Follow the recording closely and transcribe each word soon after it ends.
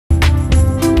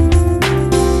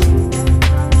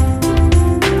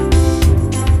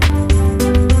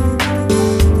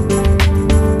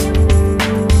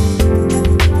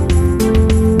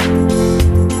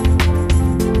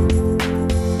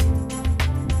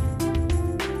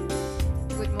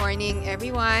morning,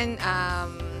 everyone.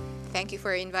 Thank you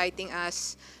for inviting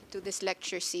us to this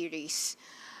lecture series,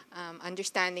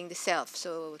 Understanding the Self.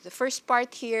 So the first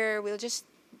part here, we'll just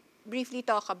briefly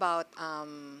talk about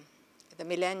the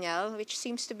millennial, which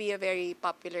seems to be a very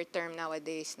popular term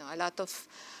nowadays. No? A lot of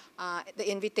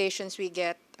the invitations we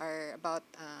get are about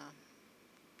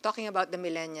talking about the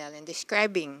millennial and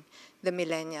describing the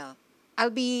millennial.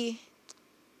 I'll be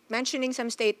mentioning some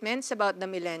statements about the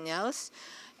millennials,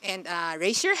 and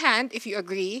raise your hand if you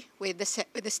agree with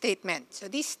the statement. So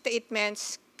these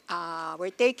statements were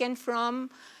taken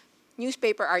from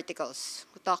newspaper articles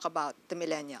who talk about the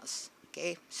millennials.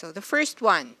 Okay, so the first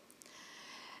one,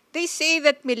 they say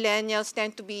that millennials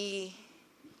tend to be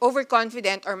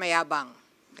overconfident or mayabang.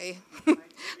 Okay,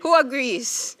 who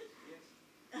agrees?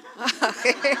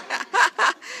 Okay.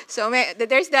 So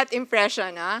there's that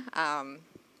impression.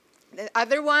 The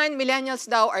other one, millennials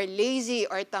daw are lazy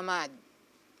or tamad.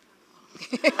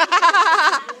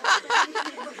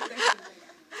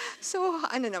 So,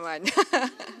 ano naman?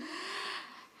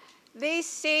 They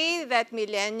say that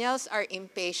millennials are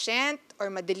impatient or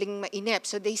madaling mainip.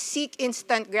 So they seek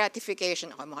instant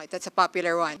gratification. Okay, that's a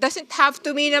popular one. Doesn't have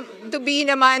to be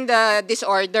naman the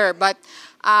disorder, but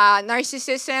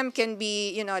narcissism can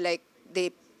be, like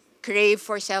they crave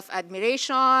for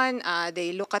self-admiration.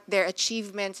 They look at their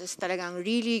achievements as talagang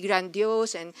really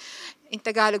grandiose, and in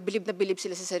Tagalog, bilib na bilib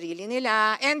sila sa sarili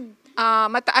nila. And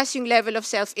mataas yung level of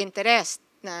self-interest,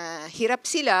 na hirap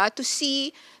sila to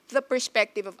see the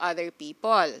perspective of other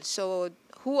people. So,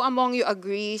 who among you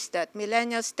agrees that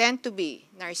millennials tend to be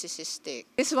narcissistic?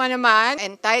 This one naman,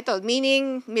 entitled,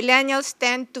 meaning millennials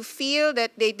tend to feel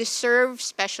that they deserve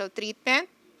special treatment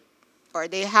or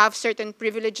they have certain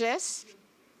privileges.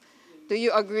 Do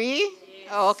you agree?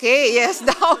 Yes. Okay, yes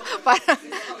daw.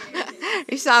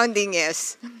 Resounding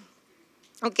yes.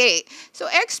 Okay, so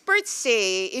experts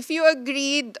say if you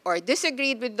agreed or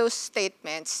disagreed with those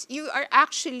statements, you are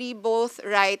actually both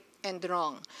right and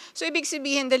wrong. So ibig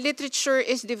sabihin, the literature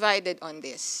is divided on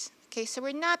this. Okay, so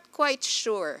we're not quite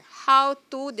sure how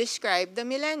to describe the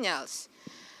millennials.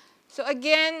 So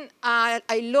again,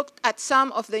 I looked at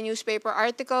some of the newspaper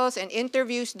articles and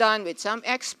interviews done with some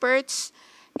experts,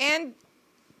 and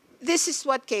this is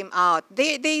what came out.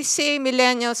 They say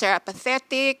millennials are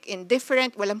apathetic,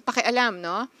 indifferent, walang pakialam,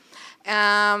 no?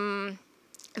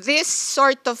 This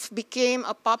sort of became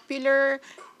a popular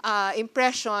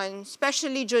impression,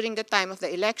 especially during the time of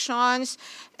the elections.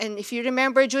 And if you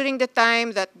remember, during the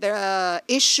time that the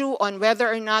issue on whether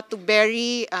or not to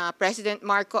bury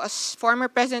former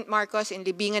President Marcos in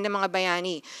libingan ng mga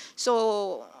bayani.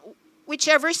 So,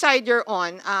 whichever side you're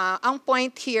on, ang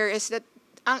point here is that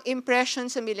ang impression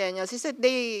sa millennials is that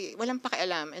they walang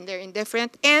pakialam and they're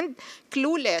indifferent and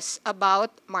clueless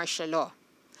about martial law.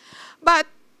 But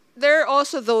there are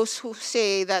also those who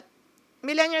say that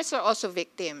millennials are also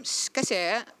victims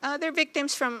kasi they're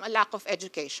victims from a lack of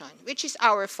education, which is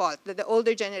our fault, the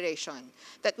older generation,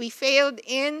 that we failed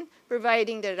in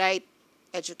providing the right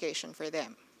education for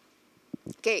them.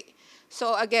 Okay,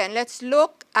 so again, let's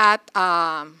look at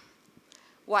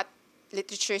what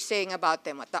literature is saying about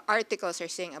them, what the articles are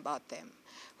saying about them.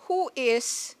 Who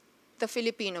is the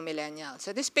Filipino millennial?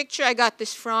 So this picture, I got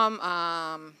this from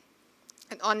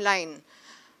an online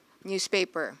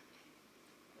newspaper.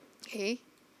 Okay.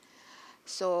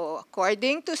 So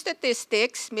according to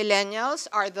statistics, millennials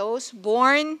are those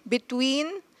born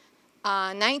between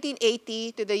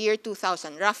 1980 to the year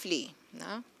 2000, roughly.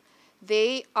 No?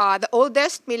 The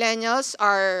oldest millennials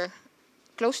are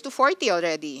close to 40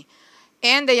 already,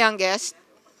 and the youngest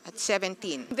at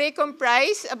 17. They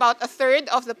comprise about a third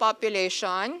of the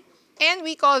population, and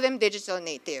we call them digital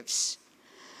natives.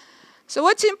 So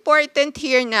what's important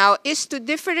here now is to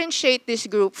differentiate this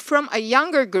group from a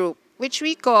younger group, which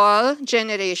we call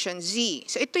Generation Z.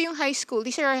 So ito yung high school.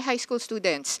 These are our high school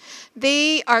students.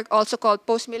 They are also called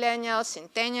post-millennials,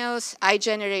 centennials,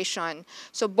 I-generation.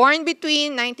 So born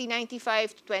between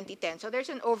 1995 to 2010. So there's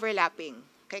an overlapping.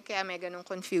 Okay, kaya may ganung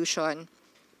confusion.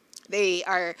 They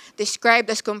are described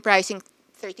as comprising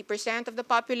 30% of the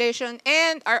population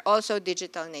and are also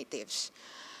digital natives.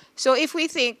 So if we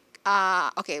think,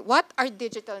 okay, what are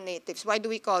digital natives? Why do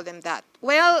we call them that?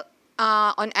 Well,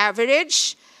 on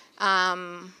average,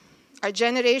 our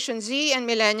Generation Z and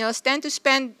millennials tend to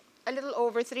spend a little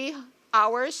over 3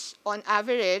 hours on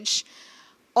average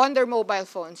on their mobile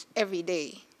phones every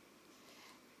day.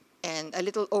 And a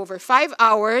little over 5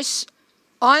 hours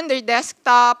on their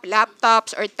desktop,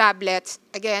 laptops, or tablets,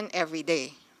 again, every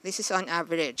day. This is on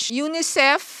average.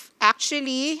 UNICEF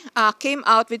actually came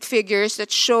out with figures that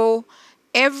show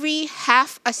every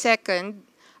half a second,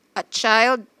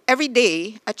 every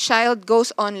day, a child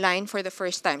goes online for the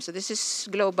first time. So this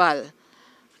is global.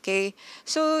 Okay?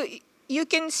 So you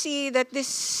can see that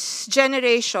this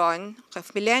generation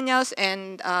of millennials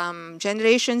and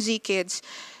Generation Z kids,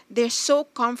 they're so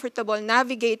comfortable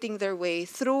navigating their way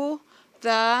through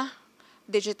the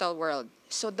digital world.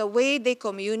 So the way they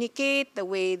communicate, the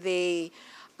way they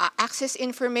access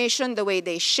information, the way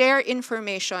they share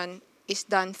information is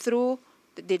done through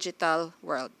the digital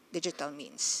world, digital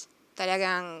means.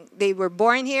 Talagang they were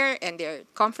born here and they're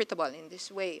comfortable in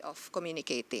this way of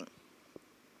communicating.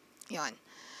 Yon.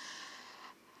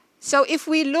 So if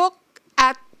we look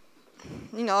at,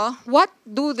 what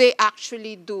do they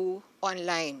actually do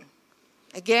online?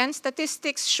 Again,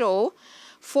 statistics show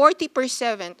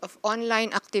 40% of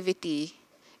online activity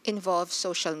involves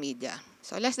social media.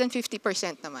 So less than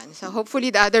 50% naman. So hopefully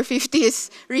the other 50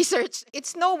 is research.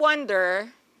 It's no wonder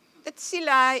that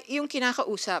sila yung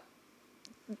kinakausap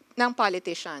ng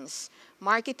politicians,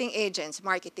 marketing agents,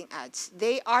 marketing ads.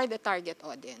 They are the target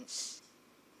audience.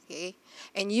 Okay?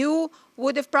 And you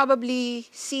would have probably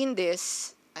seen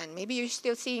this, and maybe you're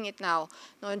still seeing it now,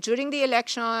 no, during the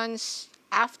elections,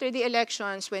 after the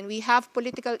elections, when we have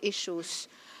political issues,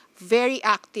 very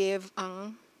active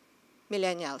ang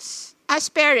millennials. As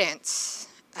parents,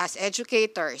 as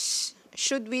educators,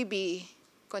 should we be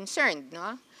concerned,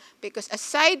 no? Because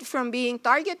aside from being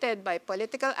targeted by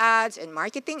political ads and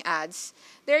marketing ads,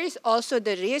 there is also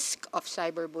the risk of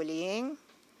cyberbullying,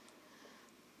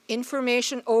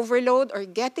 information overload, or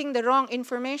getting the wrong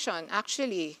information,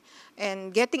 actually,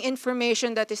 and getting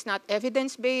information that is not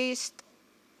evidence-based.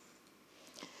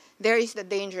 There is the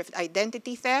danger of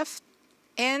identity theft,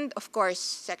 and, of course,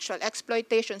 sexual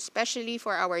exploitation, especially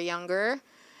for our younger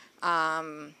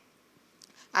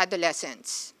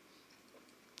adolescents.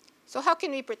 So how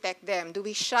can we protect them? Do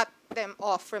we shut them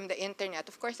off from the internet?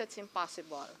 Of course, that's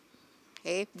impossible.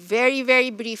 Okay? Very,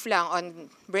 very brief lang on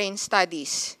brain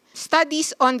studies.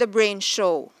 Studies on the brain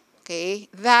show, okay,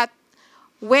 that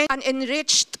when an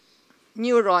enriched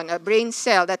neuron, a brain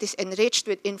cell that is enriched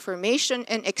with information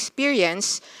and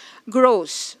experience,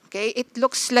 grows, okay, it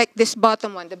looks like this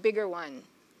bottom one, the bigger one.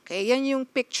 Okay, yan yung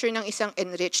picture ng isang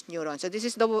enriched neuron. So this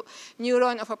is the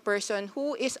neuron of a person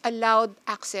who is allowed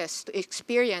access to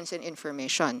experience and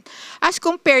information. As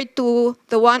compared to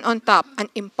the one on top, an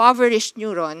impoverished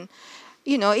neuron,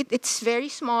 it's very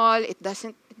small, it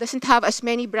doesn't have as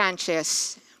many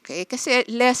branches. Okay, kasi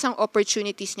less ang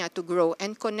opportunities niya to grow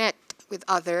and connect with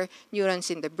other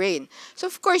neurons in the brain. So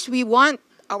of course, we want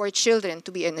our children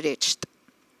to be enriched.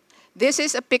 This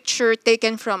is a picture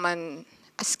taken from a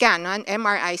scan, an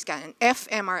MRI scan, an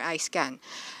fMRI scan.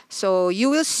 So you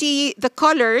will see the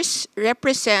colors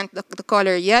represent the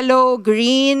color yellow,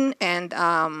 green, and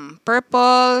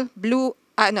purple, blue.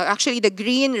 No, actually the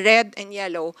green, red, and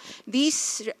yellow.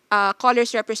 These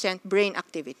colors represent brain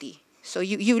activity. So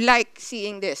you like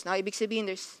seeing this. Now, ibig sabihin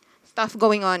there's stuff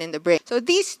going on in the brain. So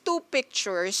these two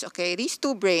pictures, okay, these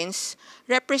two brains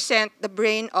represent the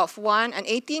brain of one, an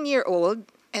 18-year-old,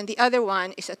 and the other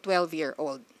one is a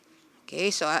 12-year-old. Okay,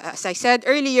 so as I said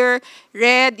earlier,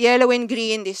 red, yellow, and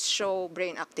green, these show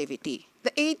brain activity.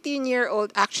 The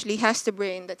 18-year-old actually has the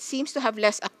brain that seems to have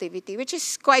less activity, which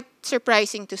is quite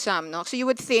surprising to some, no? So you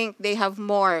would think they have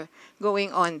more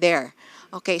going on there.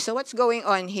 Okay, so what's going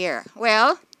on here?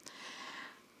 Well,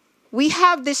 we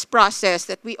have this process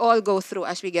that we all go through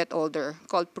as we get older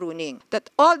called pruning.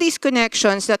 That all these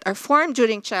connections that are formed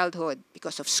during childhood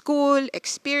because of school,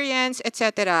 experience,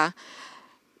 etc.,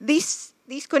 these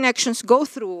connections go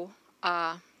through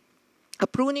a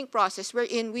pruning process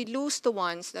wherein we lose the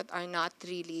ones that are not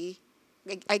really,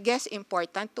 I guess,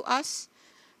 important to us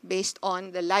based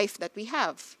on the life that we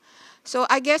have. So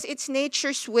I guess it's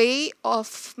nature's way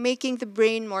of making the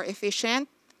brain more efficient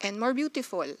and more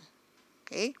beautiful.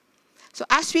 Okay? So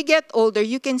as we get older,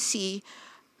 you can see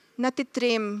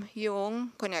natitrim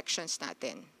yung connections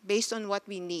natin based on what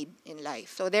we need in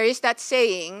life. So there is that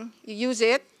saying, you use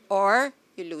it or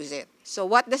you lose it. So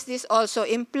what does this also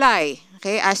imply?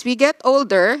 Okay, as we get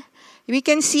older, we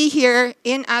can see here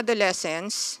in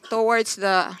adolescence, towards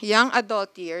the young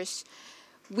adult years,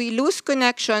 we lose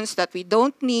connections that we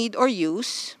don't need or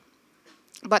use,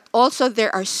 but also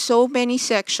there are so many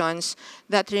sections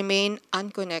that remain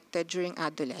unconnected during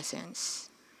adolescence.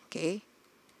 Okay?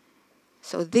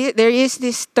 So there is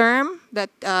this term that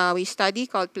we study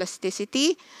called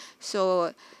plasticity.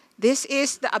 So this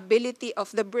is the ability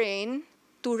of the brain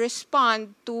to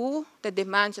respond to the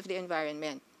demands of the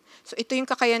environment. So ito yung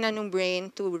kakayanan ng brain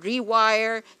to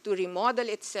rewire, to remodel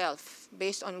itself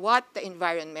based on what the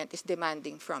environment is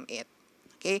demanding from it.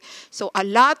 Okay? So a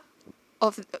lot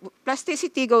of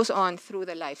plasticity goes on through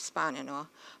the lifespan,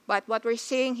 but what we're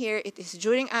saying here, it is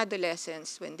during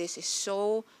adolescence when this is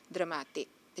so dramatic.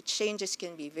 The changes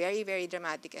can be very, very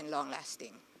dramatic and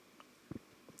long-lasting.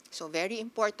 So very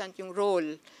important yung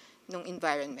role ng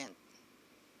environment.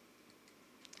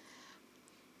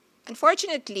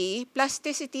 Unfortunately,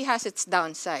 plasticity has its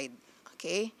downside.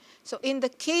 Okay? So in the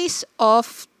case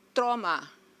of trauma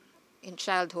in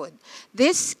childhood,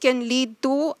 this can lead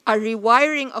to a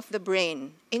rewiring of the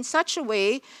brain in such a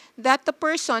way that the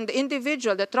person, the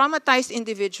individual, the traumatized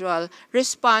individual,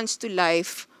 responds to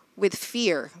life with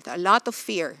fear, a lot of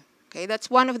fear. Okay? That's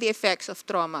one of the effects of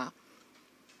trauma.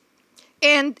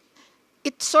 And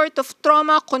it sort of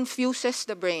trauma confuses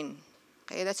the brain.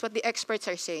 Okay? That's what the experts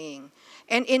are saying.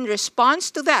 And in response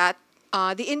to that,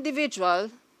 the individual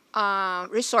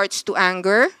resorts to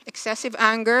anger, excessive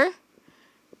anger,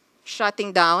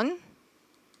 shutting down,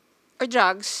 or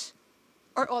drugs,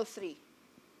 or all three.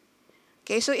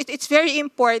 Okay, so it's very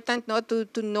important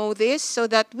to know this so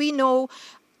that we know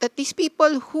that these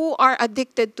people who are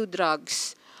addicted to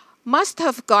drugs must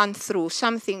have gone through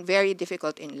something very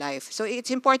difficult in life. So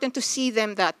it's important to see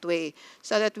them that way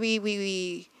so that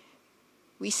we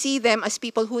see them as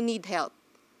people who need help.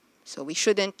 So we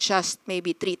shouldn't just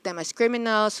maybe treat them as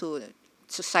criminals who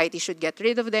society should get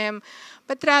rid of them,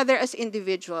 but rather as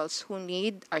individuals who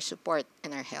need our support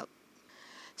and our help.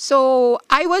 So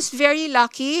I was very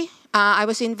lucky. I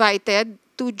was invited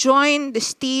to join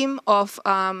this team of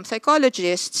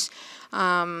psychologists.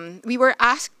 We were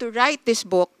asked to write this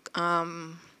book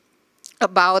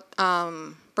about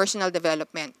personal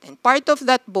development. And part of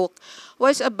that book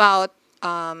was about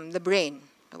the brain,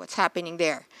 what's happening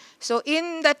there. So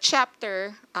in that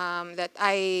chapter that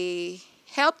I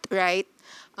helped write,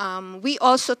 we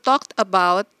also talked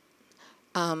about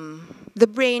the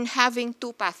brain having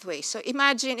two pathways. So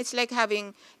imagine it's like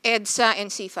having EDSA and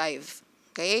C5.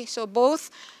 Okay, so both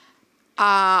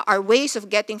are ways of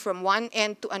getting from one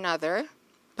end to another,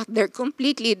 but they're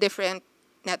completely different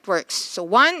networks. So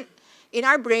one, in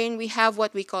our brain, we have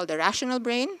what we call the rational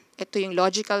brain. Ito yung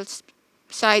logical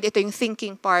side, ito yung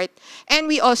thinking part. And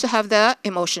we also have the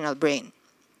emotional brain.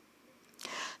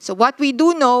 So what we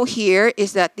do know here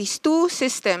is that these two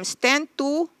systems tend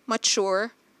to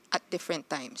mature at different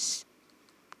times.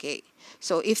 Okay,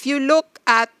 so if you look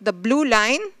at the blue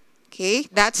line, okay,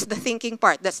 that's the thinking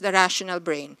part, that's the rational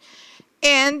brain.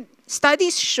 And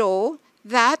studies show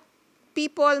that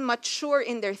people mature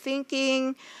in their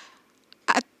thinking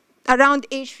at around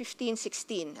age 15,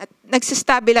 16. At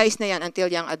nagsistabilize na yan until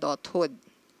young adulthood.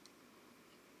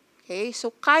 Okay,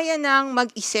 so kaya nang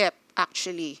mag-isip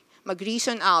actually,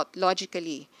 mag-reason out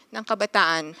logically ng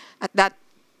kabataan at that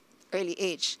early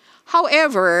age.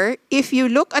 However, if you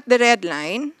look at the red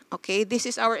line, okay, this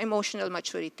is our emotional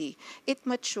maturity. It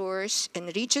matures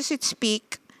and reaches its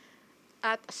peak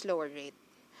at a slower rate.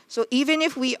 So even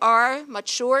if we are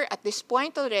mature at this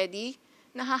point already,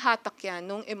 nahahatak yan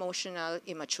nung emotional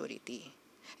immaturity.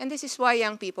 And this is why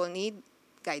young people need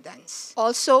guidance.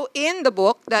 Also, in the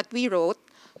book that we wrote,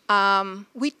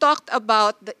 we talked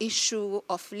about the issue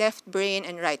of left brain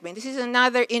and right brain. This is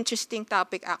another interesting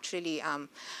topic, actually.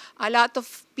 A lot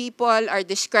of people are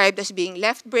described as being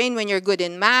left brain when you're good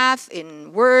in math,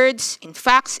 in words, in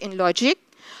facts, in logic.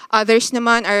 Others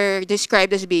naman are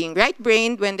described as being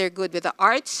right-brained when they're good with the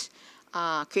arts,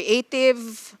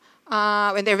 creative,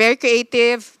 when they're very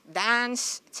creative,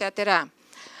 dance, etc.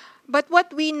 But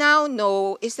what we now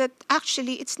know is that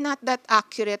actually it's not that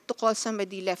accurate to call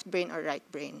somebody left brain or right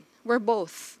brain. We're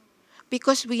both.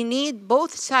 Because we need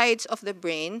both sides of the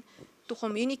brain to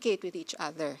communicate with each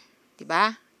other.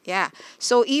 Diba? Yeah.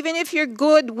 So even if you're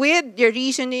good with your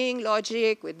reasoning,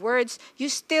 logic, with words, you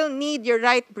still need your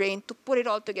right brain to put it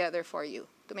all together for you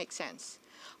to make sense.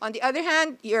 On the other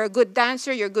hand, you're a good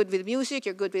dancer, you're good with music,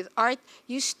 you're good with art,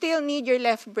 you still need your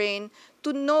left brain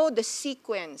to know the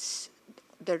sequence,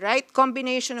 the right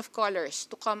combination of colors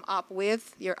to come up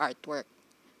with your artwork.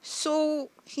 So,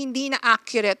 hindi na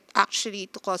accurate actually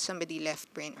to call somebody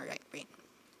left brain or right brain.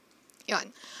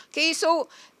 Yon. Okay, so,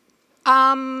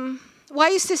 why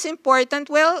is this important?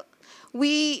 Well,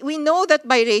 we know that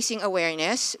by raising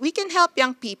awareness, we can help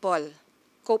young people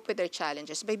cope with their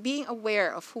challenges by being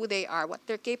aware of who they are, what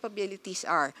their capabilities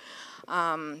are,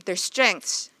 their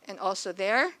strengths, and also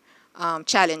their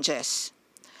challenges.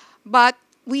 But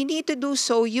we need to do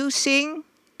so using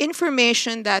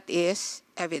information that is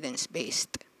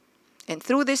evidence-based. And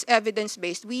through this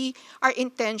evidence-based, our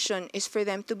intention is for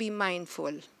them to be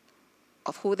mindful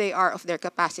of who they are, of their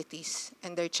capacities,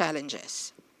 and their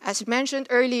challenges. As mentioned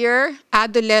earlier,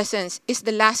 adolescence is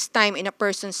the last time in a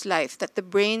person's life that the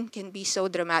brain can be so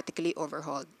dramatically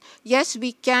overhauled. Yes,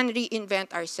 we can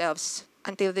reinvent ourselves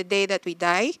until the day that we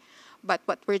die, but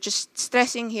what we're just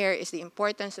stressing here is the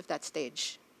importance of that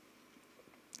stage.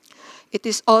 It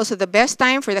is also the best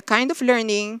time for the kind of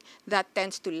learning that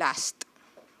tends to last.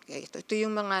 Okay, ito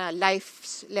yung mga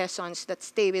life lessons that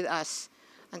stay with us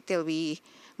until we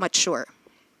mature.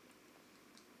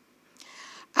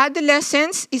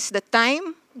 Adolescence is the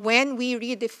time when we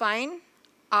redefine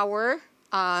our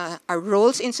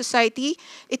roles in society.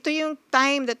 Ito yung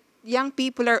time that young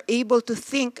people are able to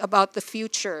think about the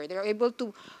future. They're able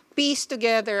to piece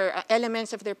together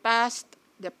elements of their past,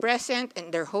 the present,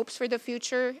 and their hopes for the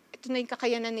future. Ito na yung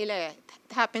kakayanan nila.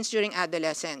 It happens during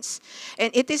adolescence.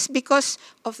 And it is because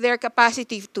of their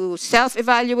capacity to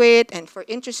self-evaluate and for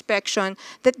introspection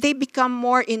that they become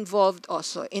more involved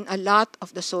also in a lot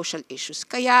of the social issues.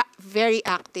 Kaya very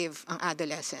active ang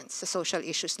adolescents sa social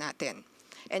issues natin.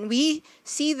 And we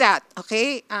see that,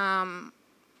 okay,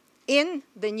 in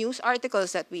the news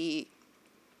articles that we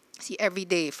see every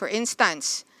day. For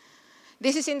instance,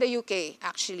 this is in the UK,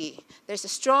 actually. There's a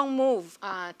strong move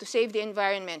to save the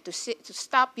environment, to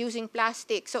stop using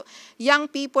plastic. So, young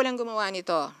people ang gumawa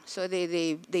nito. So,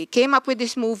 they came up with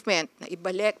this movement na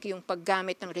ibalik yung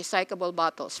paggamit ng recyclable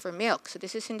bottles for milk. So,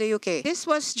 this is in the UK. This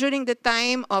was during the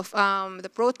time of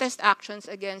the protest actions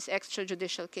against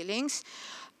extrajudicial killings.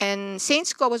 And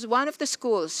Saint Co was one of the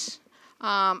schools.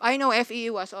 I know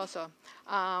FEU was also.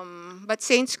 But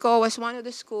Saint Co was one of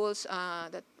the schools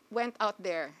that went out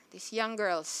there, these young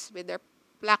girls with their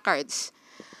placards.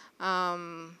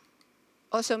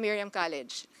 Also Miriam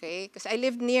College, okay? Because I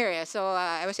lived near, so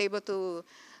I was able to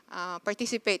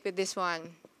participate with this one.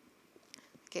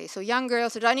 Okay, so young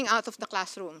girls running out of the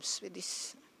classrooms with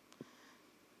this.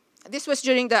 This was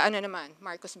during the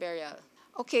Marcos burial.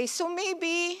 Okay, so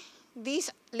maybe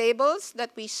these labels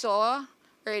that we saw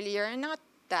earlier are not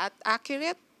that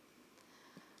accurate.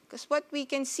 Because what we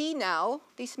can see now,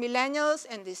 these millennials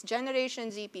and this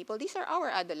Generation Z people, these are our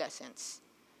adolescents.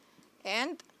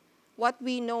 And what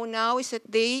we know now is that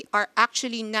they are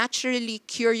actually naturally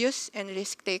curious and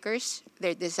risk takers.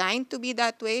 They're designed to be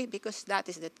that way because that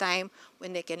is the time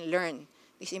when they can learn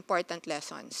these important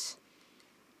lessons.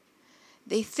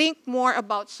 They think more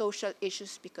about social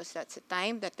issues because that's the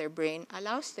time that their brain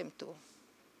allows them to.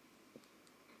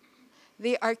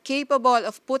 They are capable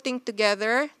of putting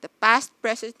together the past,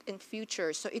 present, and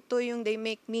future. So ito yung they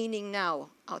make meaning now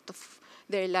out of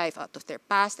their life, out of their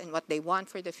past, and what they want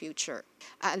for the future.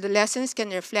 Adolescents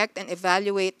can reflect and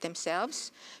evaluate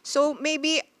themselves. So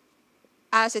maybe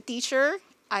as a teacher,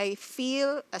 I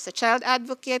feel, as a child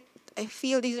advocate, I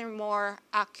feel these are more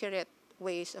accurate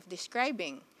ways of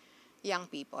describing young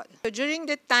people. So during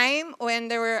the time when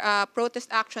there were protest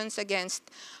actions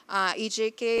against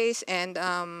EJKs and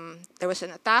there was an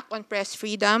attack on press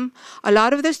freedom, a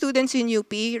lot of the students in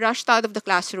UP rushed out of the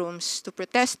classrooms to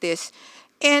protest this,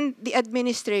 and the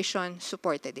administration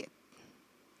supported it.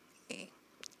 Okay.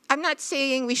 I'm not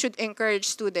saying we should encourage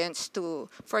students to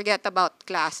forget about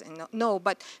class, and no,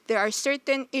 but there are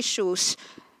certain issues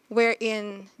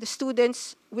wherein the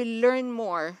students will learn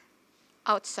more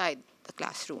outside the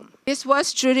classroom. This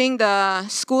was during the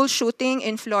school shooting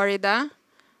in Florida.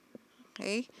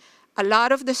 Okay. A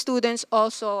lot of the students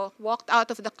also walked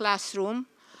out of the classroom,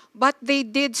 but they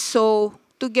did so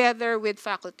together with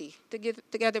faculty,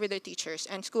 together with their teachers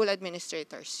and school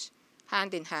administrators,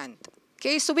 hand in hand.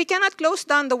 Okay, so we cannot close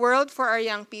down the world for our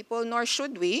young people, nor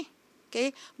should we.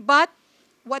 Okay, but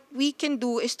what we can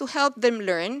do is to help them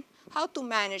learn how to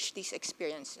manage these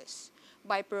experiences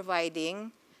by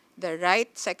providing the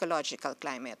right psychological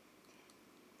climate.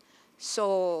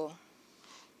 So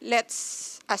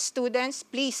let's, as students,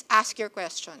 please ask your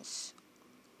questions.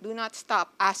 Do not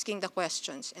stop asking the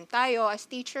questions. And tayo, as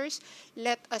teachers,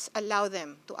 let us allow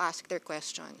them to ask their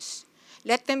questions.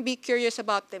 Let them be curious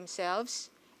about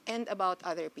themselves and about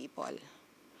other people.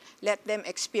 Let them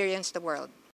experience the world.